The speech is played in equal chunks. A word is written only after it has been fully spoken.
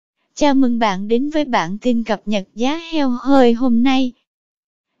Chào mừng bạn đến với bản tin cập nhật giá heo hơi hôm nay.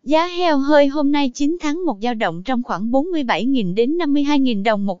 Giá heo hơi hôm nay 9 tháng 1 dao động trong khoảng 47.000 đến 52.000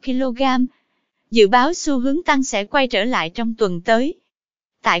 đồng 1 kg. Dự báo xu hướng tăng sẽ quay trở lại trong tuần tới.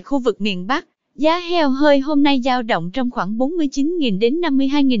 Tại khu vực miền Bắc, giá heo hơi hôm nay dao động trong khoảng 49.000 đến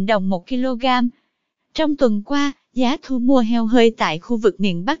 52.000 đồng 1 kg. Trong tuần qua, giá thu mua heo hơi tại khu vực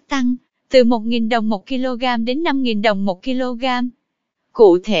miền Bắc tăng từ 1.000 đồng 1 kg đến 5.000 đồng 1 kg.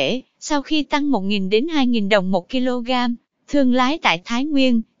 Cụ thể, sau khi tăng 1.000 đến 2.000 đồng 1 kg, thương lái tại Thái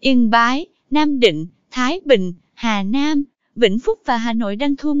Nguyên, Yên Bái, Nam Định, Thái Bình, Hà Nam, Vĩnh Phúc và Hà Nội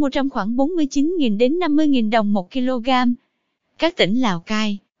đang thu mua trong khoảng 49.000 đến 50.000 đồng 1 kg. Các tỉnh Lào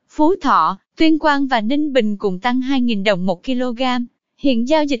Cai, Phú Thọ, Tuyên Quang và Ninh Bình cùng tăng 2.000 đồng 1 kg. Hiện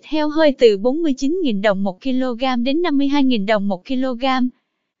giao dịch heo hơi từ 49.000 đồng 1 kg đến 52.000 đồng 1 kg.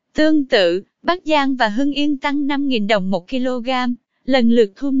 Tương tự, Bắc Giang và Hưng Yên tăng 5.000 đồng 1 kg, lần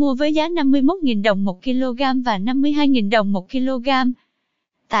lượt thu mua với giá 51.000 đồng 1 kg và 52.000 đồng 1 kg.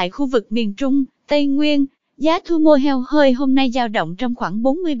 Tại khu vực miền Trung, Tây Nguyên, giá thu mua heo hơi hôm nay dao động trong khoảng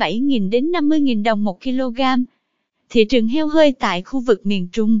 47.000 đến 50.000 đồng 1 kg. Thị trường heo hơi tại khu vực miền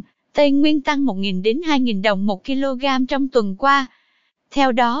Trung, Tây Nguyên tăng 1.000 đến 2.000 đồng 1 kg trong tuần qua.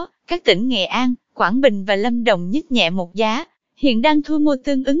 Theo đó, các tỉnh Nghệ An, Quảng Bình và Lâm Đồng nhích nhẹ một giá, hiện đang thu mua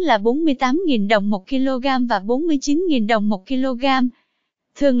tương ứng là 48.000 đồng 1 kg và 49.000 đồng 1 kg.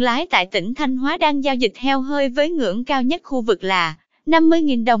 Thương lái tại tỉnh Thanh Hóa đang giao dịch heo hơi với ngưỡng cao nhất khu vực là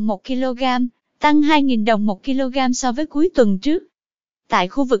 50.000 đồng 1 kg, tăng 2.000 đồng 1 kg so với cuối tuần trước. Tại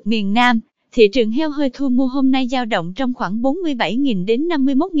khu vực miền Nam, thị trường heo hơi thu mua hôm nay dao động trong khoảng 47.000 đến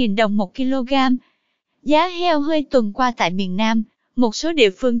 51.000 đồng 1 kg. Giá heo hơi tuần qua tại miền Nam, một số địa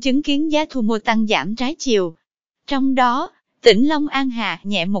phương chứng kiến giá thu mua tăng giảm trái chiều. Trong đó, tỉnh Long An hạ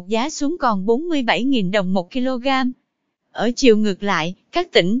nhẹ một giá xuống còn 47.000 đồng 1 kg. Ở chiều ngược lại,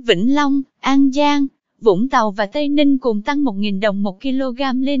 các tỉnh Vĩnh Long, An Giang, Vũng Tàu và Tây Ninh cùng tăng 1.000 đồng 1 kg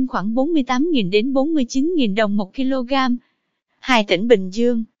lên khoảng 48.000 đến 49.000 đồng 1 kg. Hai tỉnh Bình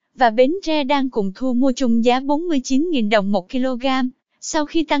Dương và Bến Tre đang cùng thu mua chung giá 49.000 đồng 1 kg, sau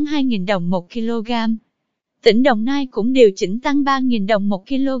khi tăng 2.000 đồng 1 kg. Tỉnh Đồng Nai cũng điều chỉnh tăng 3.000 đồng 1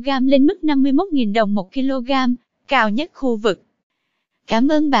 kg lên mức 51.000 đồng 1 kg, cao nhất khu vực. Cảm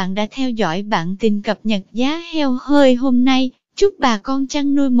ơn bạn đã theo dõi bản tin cập nhật giá heo hơi hôm nay. Chúc bà con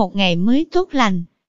chăn nuôi một ngày mới tốt lành.